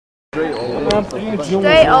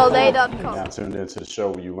DreAllDay.com. Now tuned into the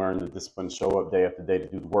show where you learn the discipline to show up day after day to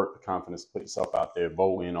do the work, the confidence to put yourself out there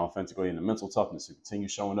boldly and authentically, and the mental toughness to continue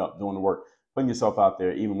showing up, doing the work, putting yourself out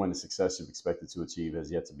there even when the success you've expected to achieve has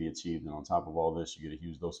yet to be achieved. And on top of all this, you get a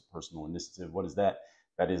huge dose of personal initiative. What is that?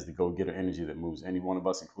 That is the go-getter energy that moves any one of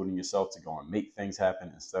us, including yourself, to go and make things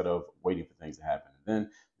happen instead of waiting for things to happen. And then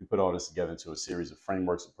we put all this together into a series of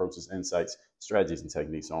frameworks, approaches, insights, strategies, and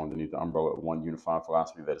techniques all underneath the umbrella of one unified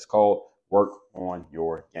philosophy that is called Work on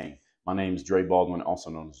Your Game. My name is Dre Baldwin,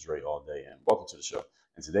 also known as Dre All Day, and welcome to the show.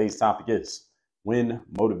 And today's topic is when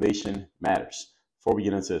motivation matters. Before we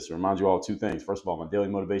get into this, I remind you all two things. First of all, my daily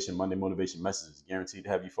motivation, Monday motivation message is guaranteed to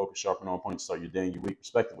have you focused, sharp, and on point to start your day and your week,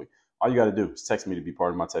 respectively. All you got to do is text me to be part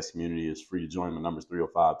of my text community. It's free to join. My number is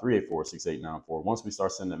 305-384-6894. Once we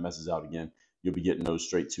start sending that message out again, you'll be getting those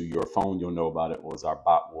straight to your phone. You'll know about it, or as our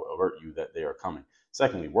bot will alert you that they are coming.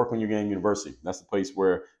 Secondly, Work on Your Game University. That's the place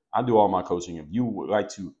where I do all my coaching. If you would like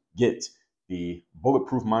to get the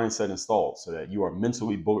bulletproof mindset installed so that you are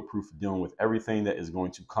mentally bulletproof for dealing with everything that is going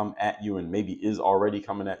to come at you and maybe is already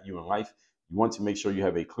coming at you in life, you want to make sure you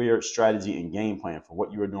have a clear strategy and game plan for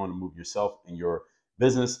what you are doing to move yourself and your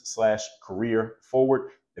business/career forward.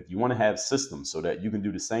 If you want to have systems so that you can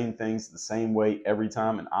do the same things the same way every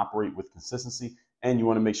time and operate with consistency, and you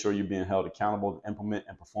want to make sure you're being held accountable to implement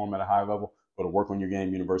and perform at a high level, go to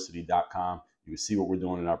workonyourgameuniversity.com. You can see what we're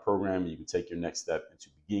doing in our program, and you can take your next step into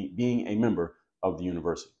being a member of the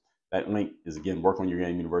university. That link is, again,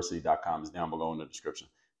 workonyourgameuniversity.com is down below in the description.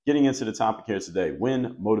 Getting into the topic here today,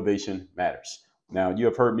 when motivation matters. Now, you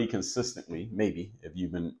have heard me consistently, maybe if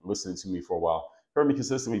you've been listening to me for a while, heard me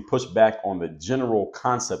consistently push back on the general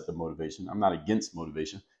concept of motivation. I'm not against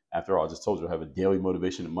motivation. After all, I just told you I have a daily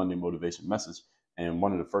motivation and Monday motivation message. And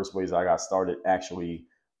one of the first ways I got started actually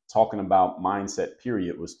talking about mindset,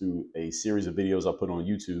 period, was through a series of videos I put on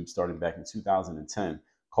YouTube starting back in 2010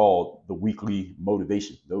 called The Weekly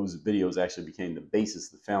Motivation. Those videos actually became the basis,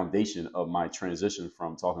 the foundation of my transition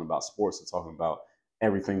from talking about sports to talking about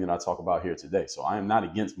everything that I talk about here today. So I am not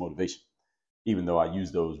against motivation, even though I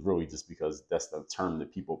use those really just because that's the term that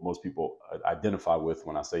most people identify with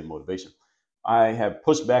when I say motivation. I have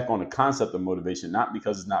pushed back on the concept of motivation, not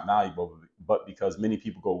because it's not valuable, but because many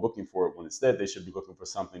people go looking for it when instead they should be looking for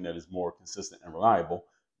something that is more consistent and reliable,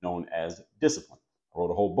 known as discipline. I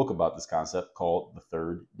wrote a whole book about this concept called The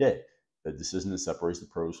Third Day, the decision that separates the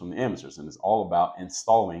pros from the amateurs. And it's all about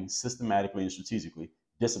installing systematically and strategically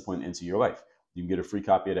discipline into your life. You can get a free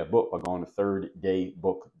copy of that book by going to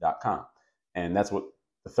thirddaybook.com. And that's what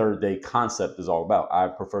the third day concept is all about. I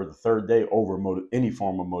prefer the third day over any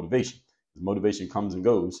form of motivation. Motivation comes and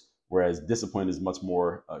goes, whereas discipline is much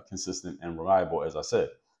more consistent and reliable, as I said.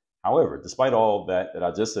 However, despite all that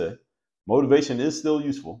I just said, motivation is still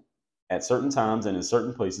useful at certain times and in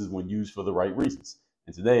certain places when used for the right reasons.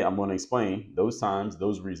 And today I'm going to explain those times,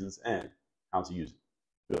 those reasons, and how to use it.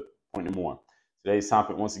 Good. Point number one. Today's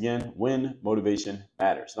topic, once again, when motivation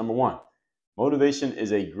matters. Number one, motivation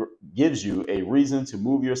gives you a reason to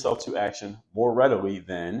move yourself to action more readily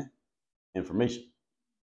than information.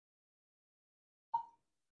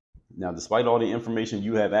 Now, despite all the information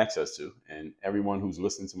you have access to, and everyone who's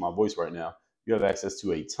listening to my voice right now, you have access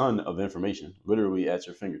to a ton of information, literally at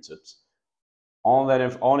your fingertips. All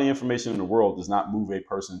the information in the world does not move a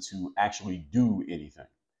person to actually do anything.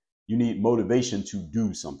 You need motivation to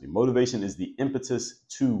do something. Motivation is the impetus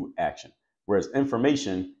to action, whereas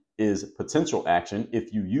information is potential action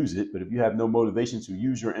if you use it. But if you have no motivation to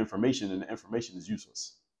use your information, then the information is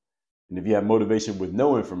useless. And if you have motivation with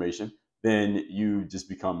no information, then you just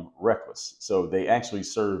become reckless. So they actually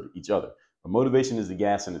serve each other. But motivation is the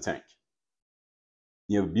gas in the tank.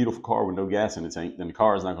 You have a beautiful car with no gas in the tank, then the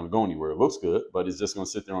car is not going to go anywhere. It looks good, but it's just going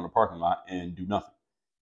to sit there on the parking lot and do nothing.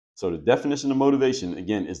 So the definition of motivation,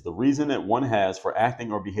 again, is the reason that one has for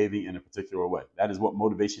acting or behaving in a particular way. That is what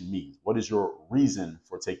motivation means. What is your reason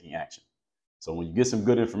for taking action? So when you get some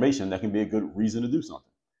good information, that can be a good reason to do something.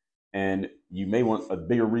 And you may want a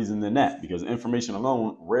bigger reason than that, because information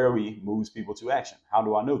alone rarely moves people to action. How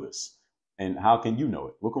do I know this? And how can you know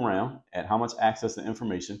it? Look around at how much access to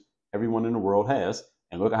information everyone in the world has,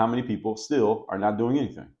 and look at how many people still are not doing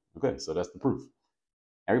anything. Okay, so that's the proof.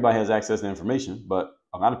 Everybody has access to information, but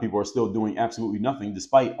a lot of people are still doing absolutely nothing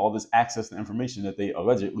despite all this access to information that they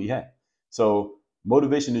allegedly have. So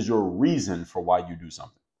motivation is your reason for why you do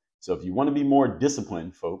something. So if you want to be more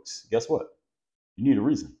disciplined, folks, guess what? You need a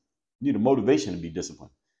reason. You need a motivation to be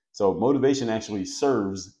disciplined. So motivation actually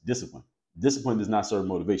serves discipline. Discipline does not serve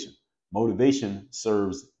motivation. Motivation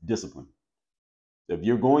serves discipline. If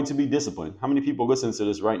you're going to be disciplined, how many people listen to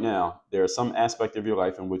this right now? There is some aspect of your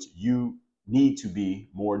life in which you need to be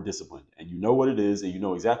more disciplined, and you know what it is, and you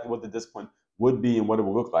know exactly what the discipline would be and what it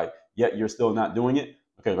will look like, yet you're still not doing it.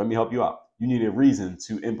 Okay, let me help you out. You need a reason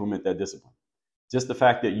to implement that discipline. Just the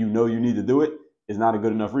fact that you know you need to do it is not a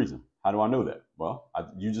good enough reason. How do I know that? Well,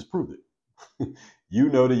 you just proved it. You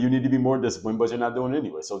know that you need to be more disciplined, but you're not doing it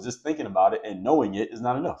anyway. So just thinking about it and knowing it is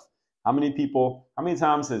not enough. How many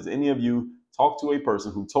times has any of you talked to a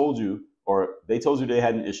person who told you, or they told you they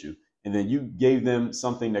had an issue, and then you gave them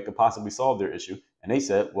something that could possibly solve their issue, and they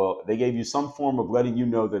said, well, they gave you some form of letting you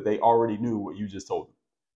know that they already knew what you just told them,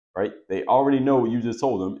 right? They already know what you just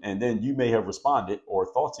told them, and then you may have responded or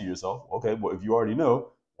thought to yourself, okay, well, if you already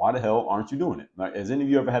know, why the hell aren't you doing it? Like, has any of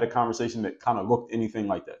you ever had a conversation that kind of looked anything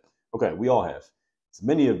like that? Okay, we all have. So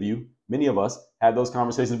many of us had those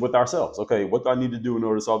conversations with ourselves. Okay, what do I need to do in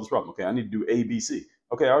order to solve this problem? Okay, I need to do ABC.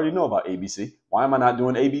 Okay, I already know about ABC. Why am I not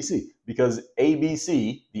doing ABC? Because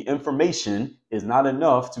ABC, the information, is not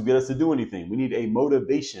enough to get us to do anything. We need a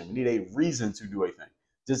motivation. We need a reason to do a thing.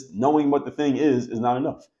 Just knowing what the thing is not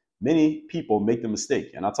enough. Many people make the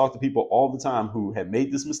mistake, and I talk to people all the time who have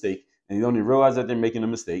made this mistake, and they don't even realize that they're making a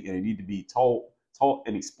mistake, and they need to be taught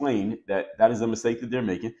and explained that that is a mistake that they're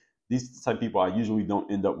making. These are the type of people I usually don't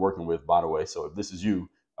end up working with, by the way. So if this is you,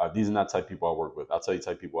 these are not the type of people I work with. I'll tell you the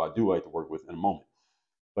type of people I do like to work with in a moment.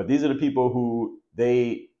 But these are the people who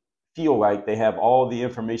they feel like they have all the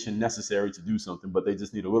information necessary to do something, but they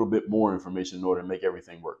just need a little bit more information in order to make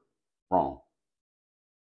everything work. Wrong.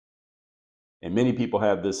 And many people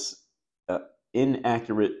have this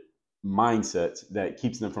inaccurate mindset that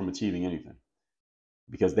keeps them from achieving anything,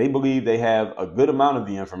 because they believe they have a good amount of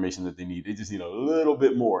the information that they need. They just need a little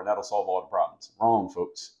bit more, and that'll solve all the problems. Wrong,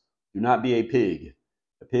 folks. Do not be a pig.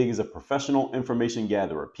 A pig is a professional information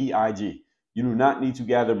gatherer, PIG. You do not need to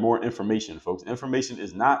gather more information, folks. Information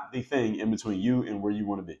is not the thing in between you and where you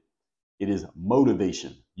want to be. It is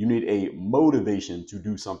motivation. You need a motivation to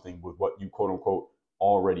do something with what you, quote unquote,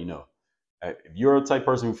 already know. If you're a type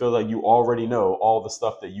person who feels like you already know all the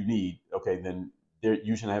stuff that you need, okay, then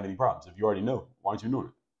you shouldn't have any problems. If you already know, why aren't you doing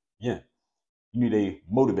it? Yeah, you need a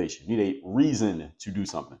motivation. You need a reason to do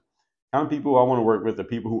something. The kind of people I want to work with are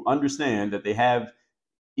people who understand that they have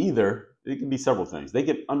it can be several things. They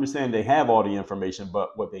can understand they have all the information,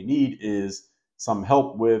 but what they need is some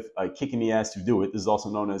help with kicking the ass to do it. This is also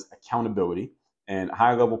known as accountability. And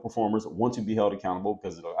high-level performers want to be held accountable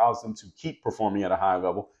because it allows them to keep performing at a high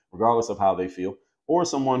level, regardless of how they feel. Or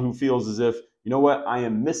someone who feels as if, you know what, I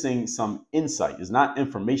am missing some insight. It's not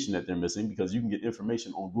information that they're missing, because you can get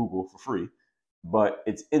information on Google for free, but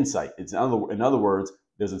it's insight. It's in other words,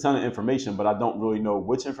 there's a ton of information, but I don't really know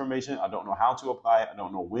which information. I don't know how to apply it. I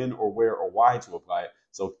don't know when or where or why to apply it.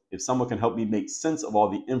 So if someone can help me make sense of all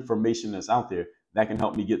the information that's out there, that can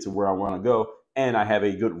help me get to where I want to go, and I have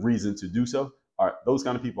a good reason to do so. All right, those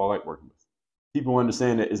kind of people I like working with. People who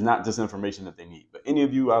understand that it's not just information that they need. But any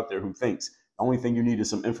of you out there who thinks the only thing you need is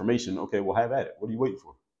some information, okay, well, have at it. What are you waiting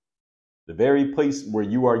for? The very place where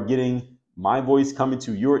you are getting my voice coming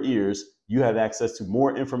to your ears, you have access to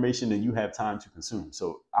more information than you have time to consume.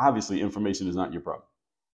 So obviously information is not your problem.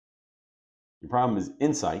 Your problem is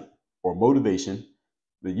insight or motivation.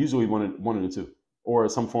 They're usually one of the two, or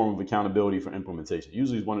some form of accountability for implementation.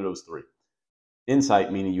 Usually it's one of those three.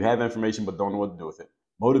 Insight, meaning you have information but don't know what to do with it.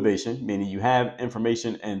 Motivation, meaning you have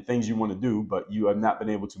information and things you want to do, but you have not been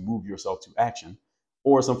able to move yourself to action.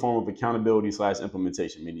 Or some form of accountability /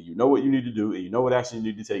 implementation, meaning you know what you need to do and you know what action you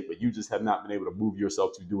need to take, but you just have not been able to move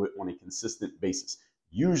yourself to do it on a consistent basis.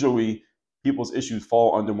 Usually people's issues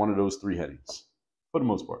fall under one of those three headings for the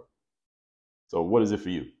most part. So what is it for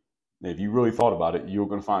you? If you really thought about it, you're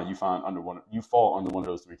going to find you fall under one of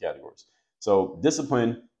those three categories. So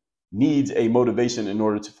discipline needs a motivation in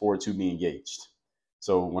order for it to be engaged.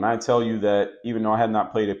 So when I tell you that even though I have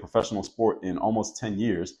not played a professional sport in almost 10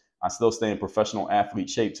 years, I still stay in professional athlete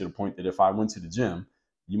shape to the point that if I went to the gym,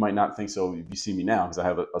 you might not think so if you see me now because I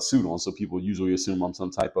have a suit on. So people usually assume I'm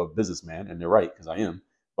some type of businessman, and they're right because I am.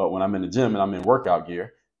 But when I'm in the gym and I'm in workout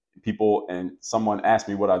gear, someone asks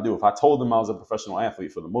me what I do. If I told them I was a professional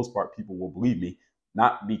athlete, for the most part, people will believe me,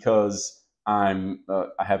 not because I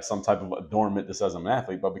have some type of adornment that says I'm an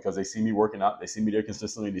athlete, but because they see me working out, they see me there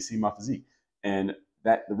consistently, they see my physique. And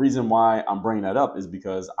that the reason why I'm bringing that up is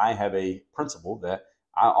because I have a principle that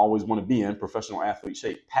I always want to be in professional athlete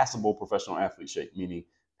shape, passable professional athlete shape, meaning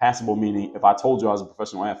if I told you I was a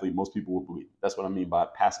professional athlete, most people would believe me. That's what I mean by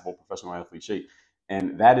passable professional athlete shape.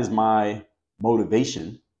 And that is my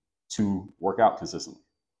motivation to work out consistently,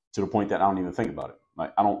 to the point that I don't even think about it.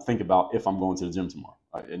 Like, I don't think about if I'm going to the gym tomorrow.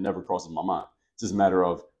 It never crosses my mind. It's just a matter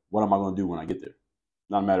of what am I going to do when I get there?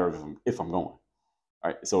 Not a matter of if I'm going. All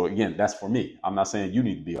right. So again, that's for me. I'm not saying you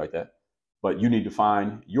need to be like that. But you need to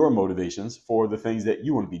find your motivations for the things that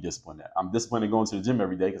you want to be disciplined at. I'm disciplined in going to the gym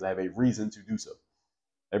every day because I have a reason to do so.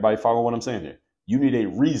 Everybody follow what I'm saying here? You need a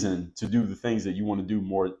reason to do the things that you want to do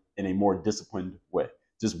more in a more disciplined way.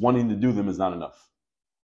 Just wanting to do them is not enough.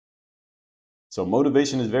 So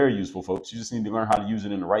motivation is very useful, folks. You just need to learn how to use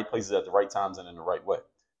it in the right places at the right times and in the right way.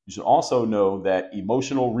 You should also know that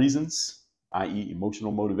emotional reasons, i.e.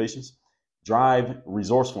 emotional motivations, drive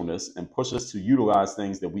resourcefulness and push us to utilize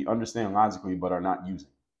things that we understand logically but are not using.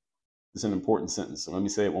 This is an important sentence, so let me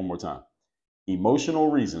say it one more time. Emotional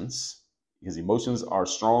reasons, because emotions are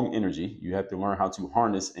strong energy. You have to learn how to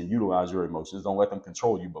harness and utilize your emotions. Don't let them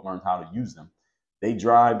control you, but learn how to use them. They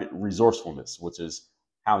drive resourcefulness, which is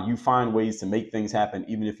how you find ways to make things happen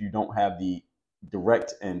even if you don't have the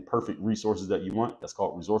direct and perfect resources that you want. That's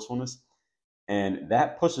called resourcefulness. And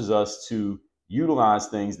that pushes us to utilize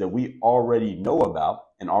things that we already know about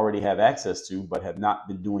and already have access to, but have not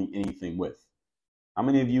been doing anything with. How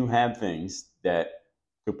many of you have things that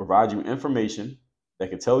could provide you information that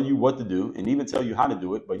could tell you what to do and even tell you how to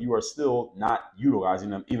do it, but you are still not utilizing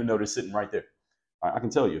them, even though they're sitting right there? I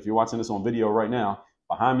can tell you, if you're watching this on video right now,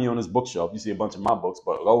 behind me on this bookshelf, you see a bunch of my books,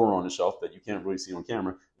 but lower on the shelf that you can't really see on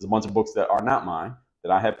camera, there's a bunch of books that are not mine,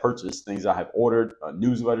 that I have purchased, things I have ordered,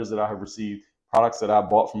 newsletters that I have received, products that I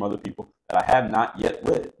bought from other people that I have not yet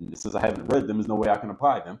read. And since I haven't read them, there's no way I can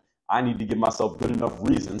apply them. I need to give myself good enough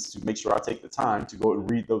reasons to make sure I take the time to go and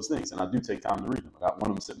read those things. And I do take time to read them. I got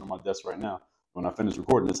one of them sitting on my desk right now. When I finish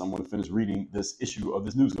recording this, I'm going to finish reading this issue of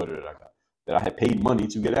this newsletter that I got, that I had paid money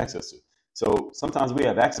to get access to. So sometimes we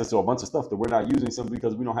have access to a bunch of stuff that we're not using simply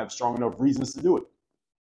because we don't have strong enough reasons to do it.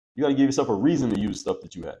 You got to give yourself a reason to use stuff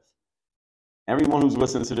that you have. Everyone who's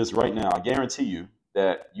listening to this right now, I guarantee you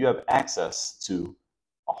that you have access to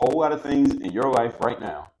a whole lot of things in your life right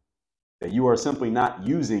now that you are simply not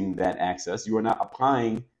using that access. You are not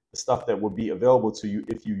applying the stuff that would be available to you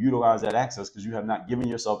if you utilize that access because you have not given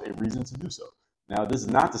yourself a reason to do so. Now, this is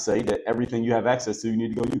not to say that everything you have access to, you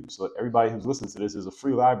need to go use. So everybody who's listening to this is a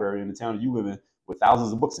free library in the town that you live in with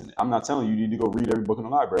thousands of books in it. I'm not telling you you need to go read every book in the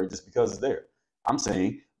library just because it's there. I'm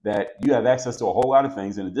saying that you have access to a whole lot of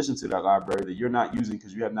things in addition to that library that you're not using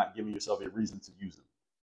because you have not given yourself a reason to use them.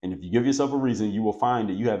 And if you give yourself a reason, you will find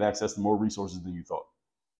that you have access to more resources than you thought.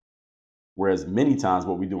 Whereas many times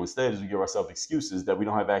what we do instead is we give ourselves excuses that we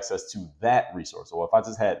don't have access to that resource. Or if I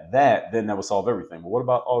just had that, then that would solve everything. But what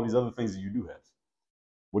about all these other things that you do have?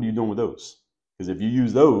 What are you doing with those? Because if you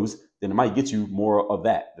use those, then it might get you more of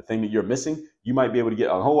that. The thing that you're missing, you might be able to get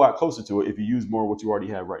a whole lot closer to it if you use more of what you already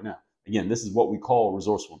have right now. Again, this is what we call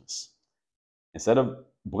resourcefulness. Instead of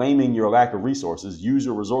blaming your lack of resources, use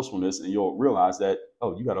your resourcefulness and you'll realize that,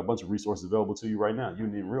 oh, you got a bunch of resources available to you right now. You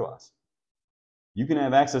didn't even realize. You can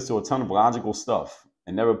have access to a ton of logical stuff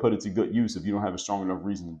and never put it to good use if you don't have a strong enough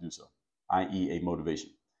reason to do so, i.e. a motivation.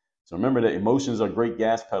 So remember that emotions are great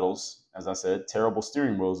gas pedals, as I said, terrible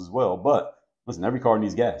steering wheels as well. But listen, every car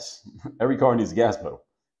needs gas. Every car needs a gas pedal.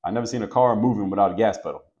 I've never seen a car moving without a gas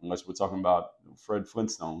pedal, unless we're talking about Fred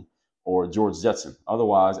Flintstone or George Jetson.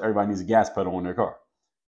 Otherwise, everybody needs a gas pedal in their car.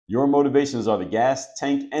 Your motivations are the gas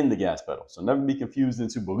tank and the gas pedal. So never be confused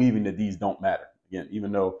into believing that these don't matter. Again,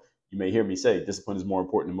 even though you may hear me say discipline is more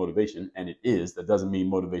important than motivation, and it is, that doesn't mean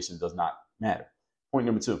motivation does not matter. Point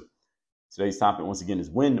number 2. Today's topic, once again, is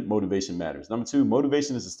when motivation matters. Number 2,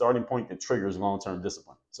 motivation is the starting point that triggers long-term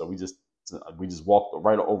discipline. So we just walked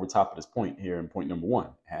right over top of this point here in point number 1,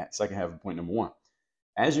 second half of point number 1.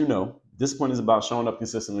 As you know, discipline is about showing up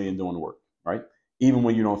consistently and doing the work, right? Even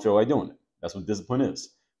when you don't feel like doing it. That's what discipline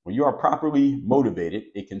is. When you are properly motivated,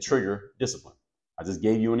 it can trigger discipline. I just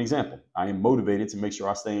gave you an example. I am motivated to make sure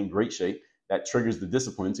I stay in great shape. That triggers the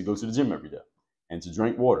discipline to go to the gym every day and to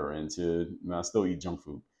drink water and to, I still eat junk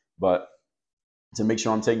food, but to make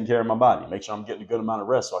sure I'm taking care of my body, make sure I'm getting a good amount of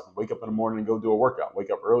rest so I can wake up in the morning and go do a workout,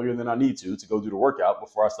 wake up earlier than I need to go do the workout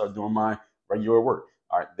before I start doing my regular work.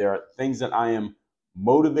 All right, there are things that I am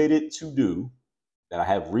motivated to do, that I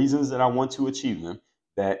have reasons that I want to achieve them,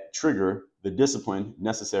 that trigger the discipline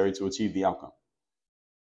necessary to achieve the outcome.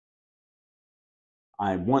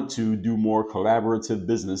 I want to do more collaborative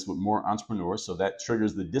business with more entrepreneurs, so that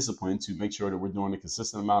triggers the discipline to make sure that we're doing a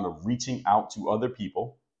consistent amount of reaching out to other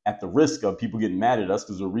people at the risk of people getting mad at us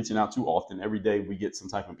because we're reaching out too often. Every day we get some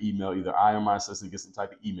type of email, either I or my assistant gets some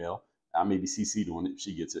type of email, I may be CC'd on it if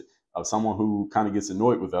she gets it, of someone who kind of gets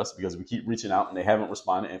annoyed with us because we keep reaching out and they haven't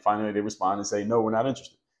responded, and finally they respond and say, no, we're not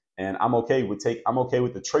interested. And I'm okay with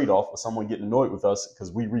the trade-off of someone getting annoyed with us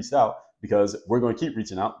because we reached out, because we're going to keep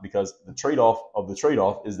reaching out, because the trade-off of the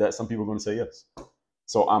trade-off is that some people are going to say yes.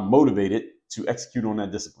 So I'm motivated to execute on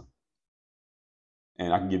that discipline.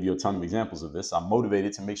 And I can give you a ton of examples of this. I'm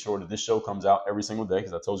motivated to make sure that this show comes out every single day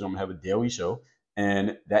because I told you I'm going to have a daily show.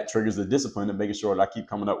 And that triggers the discipline of making sure that I keep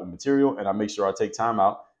coming up with material, and I make sure I take time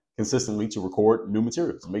out consistently to record new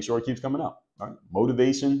materials, make sure it keeps coming out. Right?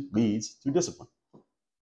 Motivation leads to discipline.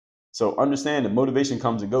 So understand that motivation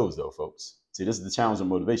comes and goes, though, folks. See, this is the challenge of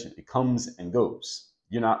motivation. It comes and goes.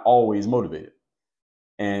 You're not always motivated.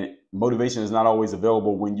 And motivation is not always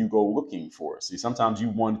available when you go looking for it. See, sometimes you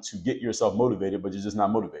want to get yourself motivated, but you're just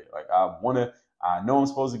not motivated. Like, I know I'm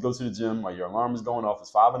supposed to go to the gym. Like, your alarm is going off.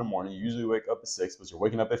 It's 5 in the morning. You usually wake up at 6, but you're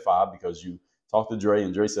waking up at 5 because you talked to Dre,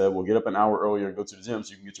 and Dre said, well, get up an hour earlier and go to the gym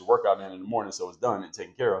so you can get your workout in the morning so it's done and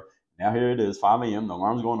taken care of. Now here it is, 5 a.m., the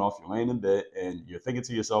alarm's going off, you're laying in bed, and you're thinking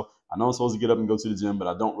to yourself, I know I'm supposed to get up and go to the gym, but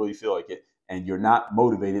I don't really feel like it, and you're not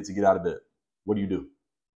motivated to get out of bed. What do?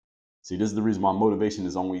 See, this is the reason why motivation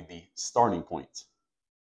is only the starting point.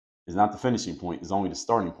 It's not the finishing point, it's only the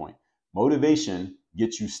starting point. Motivation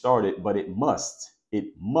gets you started, but it must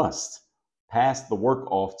pass the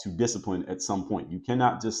work off to discipline at some point. You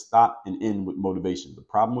cannot just stop and end with motivation. The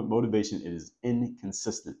problem with motivation is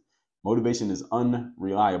inconsistent. Motivation is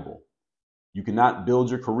unreliable. You cannot build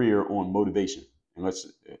your career on motivation, unless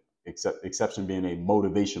exception being a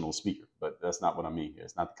motivational speaker, but that's not what I mean here.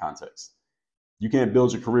 It's not the context. You can't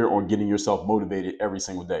build your career on getting yourself motivated every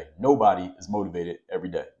single day. Nobody is motivated every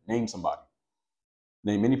day. Name somebody.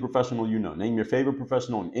 Name any professional you know. Name your favorite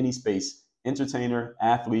professional in any space, entertainer,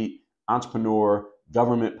 athlete, entrepreneur,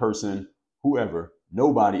 government person, whoever.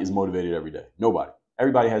 Nobody is motivated every day. Nobody.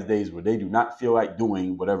 Everybody has days where they do not feel like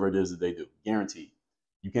doing whatever it is that they do. Guaranteed.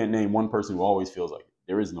 You can't name one person who always feels like it.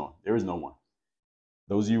 There is no one.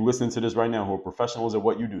 Those of you listening to this right now who are professionals at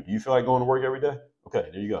what you do, do you feel like going to work every day? Okay,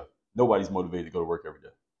 there you go. Nobody's motivated to go to work every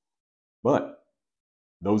day. But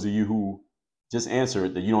those of you who just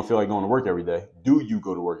answered that you don't feel like going to work every day, do you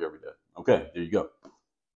go to work every day? Okay, there you go.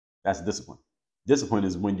 That's discipline. Discipline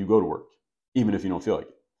is when you go to work, even if you don't feel like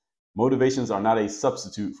it. Motivations are not a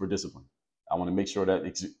substitute for discipline. I want to make sure that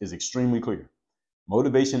is extremely clear.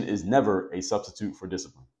 Motivation is never a substitute for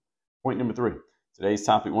discipline. Point number 3. Today's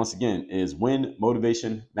topic, once again, is when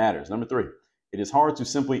motivation matters. Number 3. It is hard to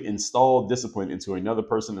simply install discipline into another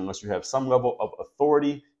person unless you have some level of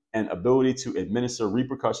authority and ability to administer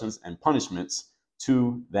repercussions and punishments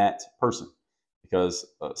to that person. Because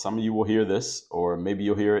some of you will hear this, or maybe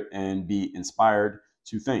you'll hear it and be inspired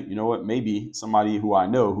to think, you know what, maybe somebody who I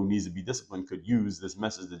know who needs to be disciplined could use this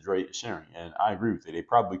message that Dre is sharing. And I agree with it. They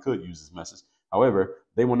probably could use this message. However,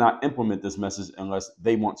 they will not implement this message unless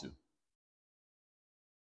they want to.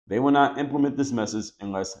 They will not implement this message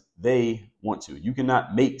unless they want to. You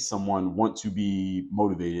cannot make someone want to be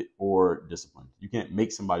motivated or disciplined. You can't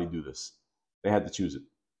make somebody do this. They have to choose it.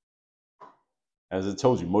 As I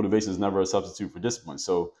told you, motivation is never a substitute for discipline.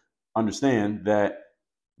 So understand that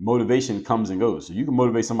motivation comes and goes. So you can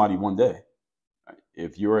motivate somebody one day.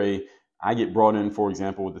 If I get brought in, for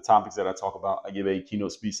example, with the topics that I talk about, I give a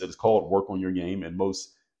keynote speech that is called Work on Your Game. And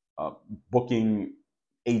most booking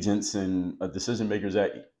agents and decision makers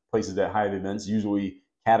at places that hire events usually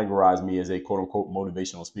categorize me as a quote unquote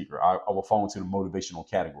motivational speaker. I will fall into the motivational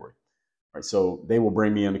category. Right. So they will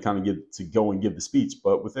bring me in to kind of go and give the speech.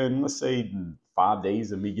 But within, let's say, 5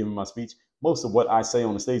 days of me giving my speech, most of what I say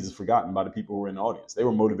on the stage is forgotten by the people who are in the audience. They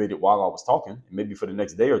were motivated while I was talking, maybe for the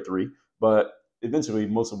next day or 3, but eventually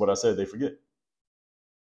most of what I said, they forget.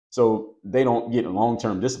 So they don't get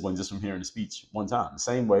long-term discipline just from hearing the speech one time. The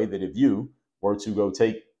same way that if you were to go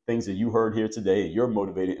take things that you heard here today and you're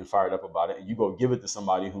motivated and fired up about it, and you go give it to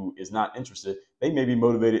somebody who is not interested, they may be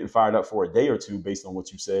motivated and fired up for a day or 2 based on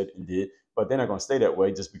what you said and did, but they're not going to stay that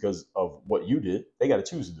way just because of what you did. They got to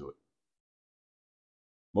choose to do it.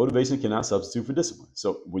 Motivation cannot substitute for discipline.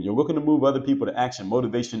 So when you're looking to move other people to action,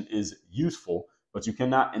 motivation is useful, but you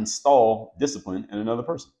cannot install discipline in another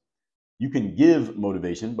person. You can give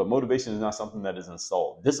motivation, but motivation is not something that is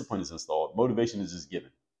installed. Discipline is installed. Motivation is just given.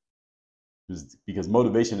 Because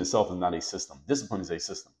motivation itself is not a system. Discipline is a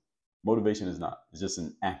system. Motivation is not. It's just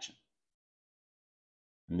an action.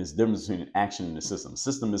 And there's a difference between an action and a system.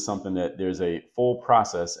 System is something that there's a full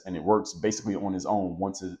process and it works basically on its own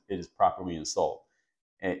once it is properly installed.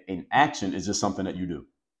 An action is just something that you do.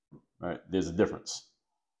 Right? There's a difference.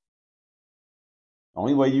 The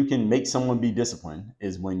only way you can make someone be disciplined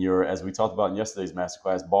is when you're, as we talked about in yesterday's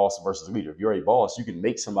masterclass, boss versus leader. If you're a boss, you can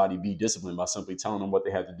make somebody be disciplined by simply telling them what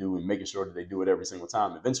they have to do and making sure that they do it every single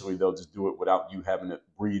time. Eventually, they'll just do it without you having to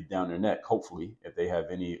breathe down their neck, hopefully, if they have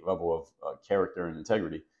any level of character and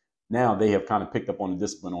integrity. Now they have kind of picked up on the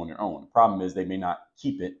discipline on their own. The problem is they may not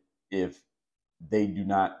keep it if they do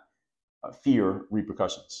not fear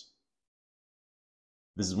repercussions.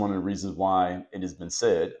 This is one of the reasons why it has been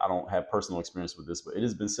said, I don't have personal experience with this, but it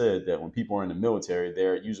has been said that when people are in the military,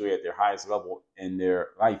 they're usually at their highest level in their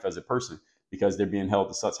life as a person because they're being held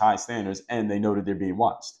to such high standards and they know that they're being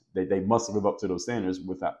watched. They must live up to those standards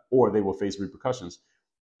without, or they will face repercussions.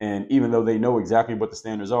 And even though they know exactly what the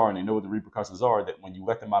standards are and they know what the repercussions are, that when you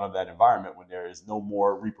let them out of that environment, when there is no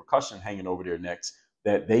more repercussion hanging over their necks,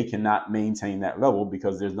 that they cannot maintain that level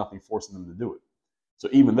because there's nothing forcing them to do it. So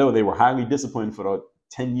even though they were highly disciplined for the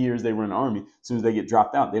 10 years they were in the Army, as soon as they get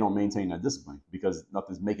dropped out, they don't maintain that discipline because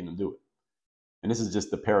nothing's making them do it. And this is just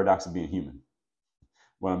the paradox of being human,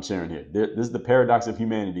 what I'm sharing here. This is the paradox of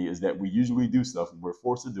humanity, is that we usually do stuff and we're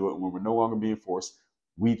forced to do it. And when we're no longer being forced,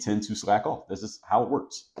 we tend to slack off. That's just how it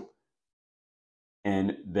works.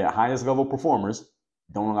 And the highest level performers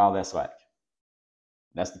don't allow that slack.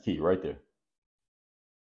 That's the key right there.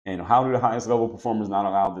 And how do the highest level performers not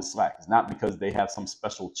allow this slack? It's not because they have some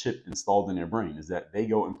special chip installed in their brain. It's that they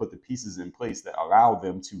go and put the pieces in place that allow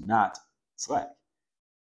them to not slack.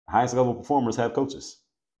 The highest level performers have coaches.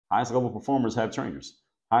 Highest level performers have trainers.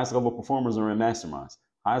 Highest level performers are in masterminds.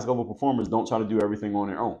 Highest level performers don't try to do everything on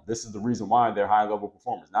their own. This is the reason why they're high level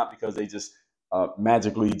performers, not because they just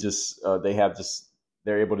magically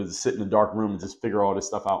they're able to just sit in the dark room and just figure all this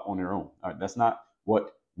stuff out on their own. All right, that's not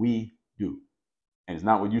what we do. And it's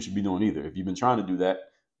not what you should be doing either. If you've been trying to do that,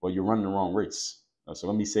 well, you're running the wrong race. So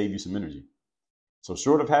let me save you some energy. So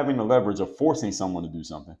short of having the leverage of forcing someone to do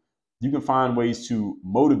something, you can find ways to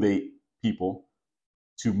motivate people,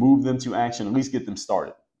 to move them to action, at least get them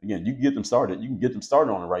started. Again, you can get them started. You can get them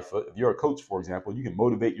started on the right foot. If you're a coach, for example, you can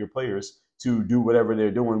motivate your players to do whatever they're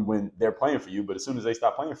doing when they're playing for you. But as soon as they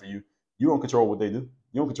stop playing for you, you don't control what they do.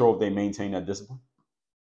 You don't control if they maintain that discipline.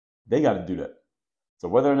 They got to do that. So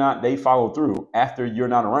whether or not they follow through after you're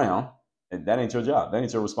not around, that ain't your job. That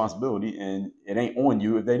ain't your responsibility. And it ain't on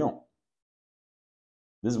you if they don't.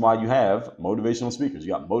 This is why you have motivational speakers.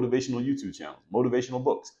 You got motivational YouTube channels, motivational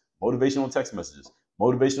books, motivational text messages,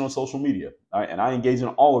 motivational social media. All right, and I engage in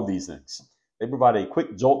all of these things. They provide a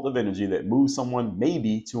quick jolt of energy that moves someone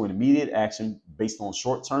maybe to an immediate action based on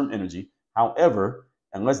short-term energy. However,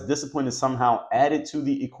 unless discipline is somehow added to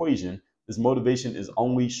the equation, this motivation is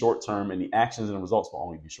only short-term and the actions and the results will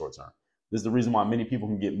only be short-term. This is the reason why many people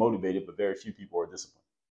can get motivated, but very few people are disciplined.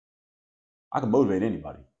 I can motivate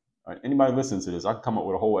anybody. All right, anybody listening to this, I can come up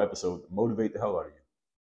with a whole episode to motivate the hell out of you.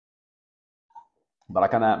 But I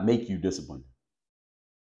cannot make you disciplined.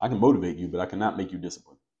 I can motivate you, but I cannot make you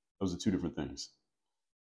disciplined. Those are two different things.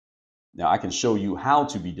 Now, I can show you how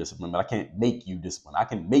to be disciplined, but I can't make you disciplined. I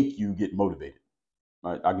can make you get motivated.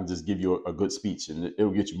 Right? I can just give you a good speech and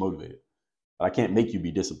it'll get you motivated. But I can't make you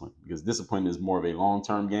be disciplined because discipline is more of a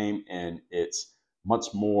long-term game and it's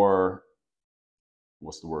much more,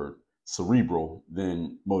 cerebral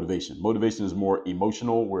than motivation. Motivation is more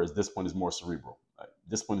emotional, whereas discipline is more cerebral. Right?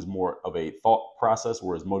 Discipline is more of a thought process,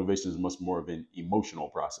 whereas motivation is much more of an emotional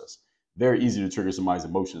process. Very easy to trigger somebody's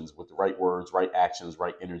emotions with the right words, right actions,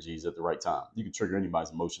 right energies at the right time. You can trigger anybody's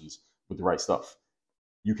emotions with the right stuff.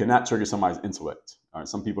 You cannot trigger somebody's intellect. All right,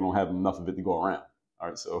 some people don't have enough of it to go around. All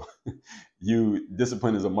right, so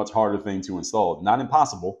discipline is a much harder thing to install. Not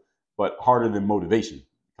impossible, but harder than motivation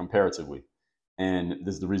comparatively. And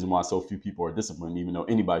this is the reason why so few people are disciplined, even though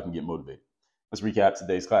anybody can get motivated. Let's recap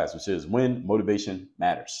today's class, which is when motivation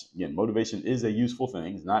matters. Again, motivation is a useful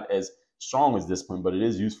thing. It's not as strong as discipline, but it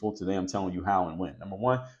is useful. Today I'm telling you how and when. Number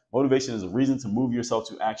one, motivation is a reason to move yourself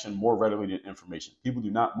to action more readily than information. People do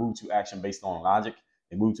not move to action based on logic.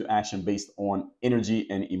 They move to action based on energy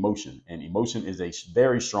and emotion. And emotion is a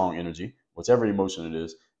very strong energy, whichever emotion it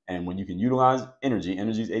is. And when you can utilize energy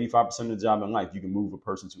is 85% of the job in life. You can move a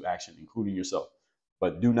person to action, including yourself.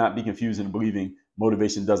 But do not be confused in believing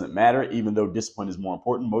motivation doesn't matter, even though discipline is more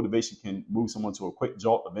important. Motivation can move someone to a quick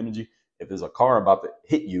jolt of energy. If there's a car about to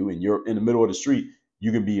hit you and you're in the middle of the street,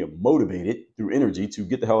 you can be motivated through energy to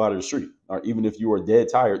get the hell out of the street. Or even if you were dead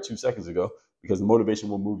tired 2 seconds ago, because the motivation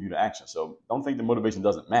will move you to action. So don't think the motivation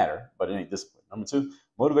doesn't matter, but it ain't discipline. Number two,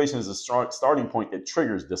 motivation is a starting point that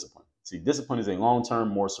triggers discipline. See, discipline is a long-term,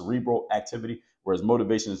 more cerebral activity, whereas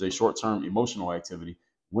motivation is a short-term emotional activity.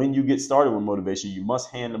 When you get started with motivation, you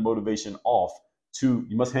must hand the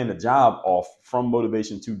job off from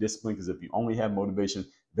motivation to discipline, because if you only have motivation,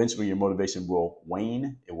 eventually your motivation will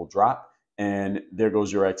wane, it will drop, and there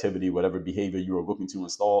goes your activity, whatever behavior you are looking to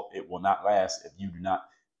install. It will not last if you do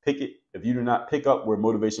not pick up where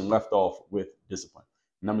motivation left off with discipline.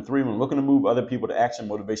 Number three, when looking to move other people to action,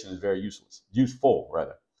 motivation is very useful.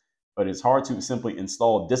 But it's hard to simply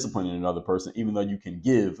install discipline in another person, even though you can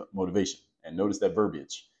give motivation. And notice that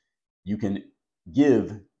verbiage. You can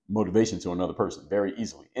give motivation to another person very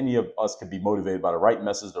easily. Any of us can be motivated by the right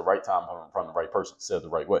message, the right time, from the right person, said the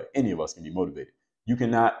right way. Any of us can be motivated. You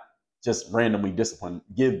cannot just randomly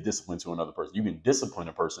give discipline to another person. You can discipline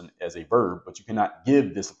a person as a verb, but you cannot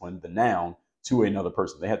give discipline, the noun, to another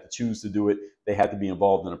person. They have to choose to do it. They have to be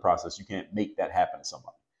involved in the process. You can't make that happen to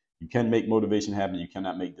somebody. You can make motivation happen. You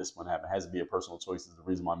cannot make discipline happen. It has to be a personal choice. This is the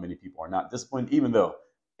reason why many people are not disciplined, even though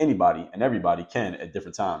anybody and everybody can at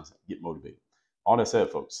different times get motivated. All that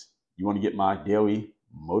said, folks, you want to get my daily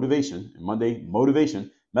motivation and Monday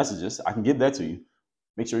motivation messages, I can give that to you.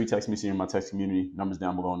 Make sure you text me, see in my text community, numbers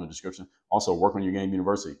down below in the description. Also, Work on Your Game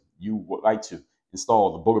University. You would like to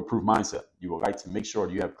install the bulletproof mindset. You would like to make sure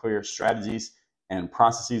you have clear strategies and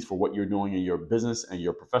processes for what you're doing in your business and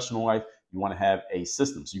your professional life. You want to have a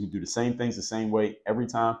system so you can do the same things the same way every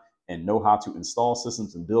time and know how to install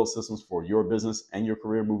systems and build systems for your business and your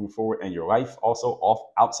career moving forward and your life also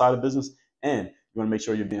outside of business. And you want to make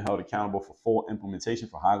sure you're being held accountable for full implementation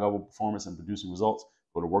for high level performance and producing results.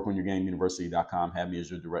 Go to workonyourgameuniversity.com. Have me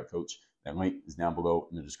as your direct coach. That link is down below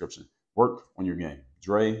in the description. Work on your game.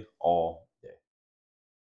 Dre all